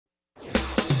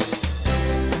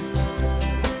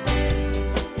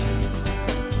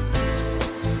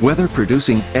Whether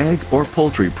producing egg or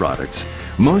poultry products,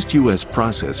 most U.S.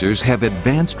 processors have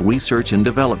advanced research and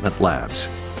development labs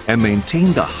and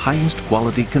maintain the highest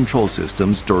quality control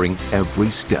systems during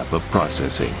every step of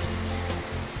processing.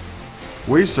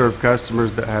 We serve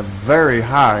customers that have very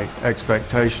high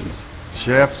expectations,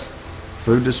 chefs,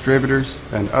 food distributors,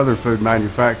 and other food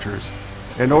manufacturers.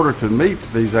 In order to meet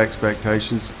these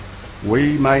expectations,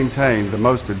 we maintain the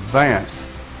most advanced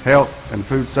health and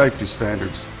food safety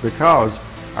standards because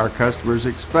our customers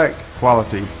expect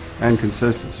quality and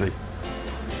consistency.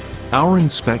 Our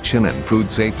inspection and food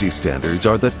safety standards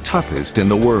are the toughest in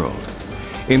the world.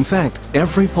 In fact,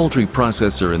 every poultry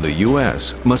processor in the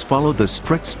U.S. must follow the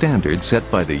strict standards set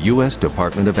by the U.S.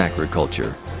 Department of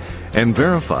Agriculture and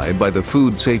verified by the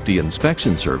Food Safety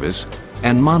Inspection Service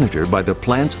and monitored by the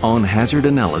plant's own Hazard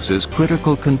Analysis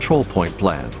Critical Control Point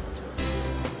Plan.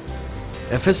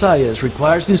 FSIS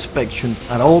requires inspection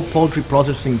at all poultry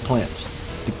processing plants,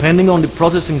 depending on the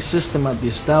processing system at the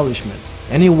establishment.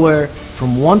 Anywhere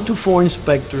from 1 to 4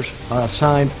 inspectors are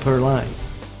assigned per line.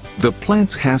 The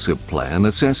plant's HACCP plan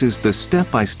assesses the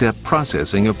step-by-step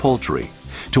processing of poultry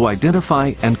to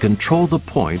identify and control the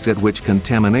points at which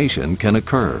contamination can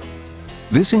occur.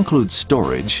 This includes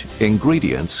storage,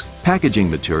 ingredients, packaging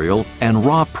material, and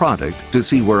raw product to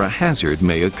see where a hazard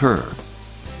may occur.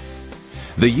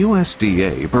 The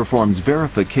USDA performs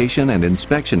verification and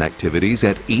inspection activities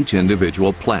at each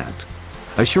individual plant,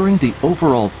 assuring the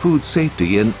overall food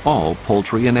safety in all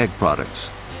poultry and egg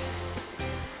products.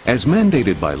 As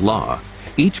mandated by law,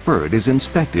 each bird is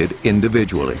inspected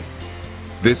individually.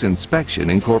 This inspection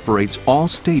incorporates all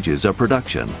stages of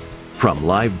production, from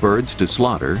live birds to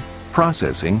slaughter,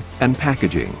 processing, and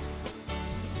packaging.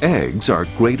 Eggs are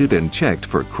graded and checked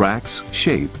for cracks,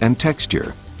 shape, and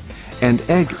texture, and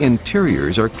egg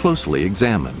interiors are closely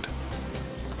examined.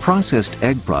 Processed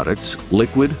egg products,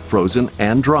 liquid, frozen,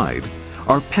 and dried,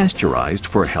 are pasteurized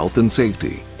for health and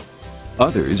safety.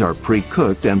 Others are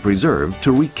pre-cooked and preserved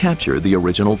to recapture the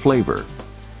original flavor.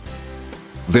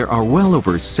 There are well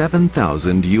over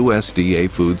 7,000 USDA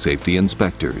food safety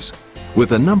inspectors,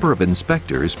 with a number of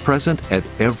inspectors present at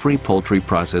every poultry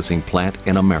processing plant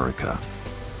in America.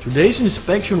 Today's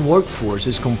inspection workforce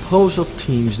is composed of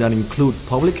teams that include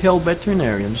public health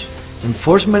veterinarians,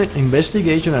 enforcement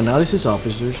investigation analysis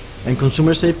officers, and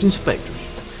consumer safety inspectors.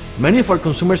 Many of our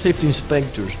consumer safety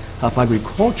inspectors have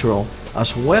agricultural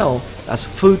as well as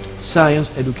food science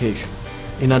education.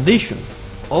 In addition,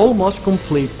 all must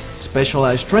complete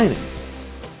specialized training.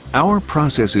 Our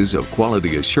processes of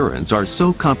quality assurance are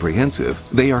so comprehensive,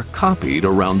 they are copied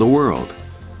around the world.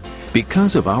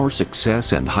 Because of our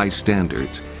success and high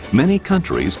standards, many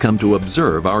countries come to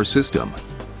observe our system.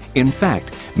 In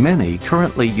fact, many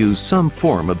currently use some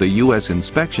form of the U.S.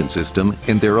 inspection system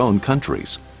in their own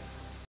countries.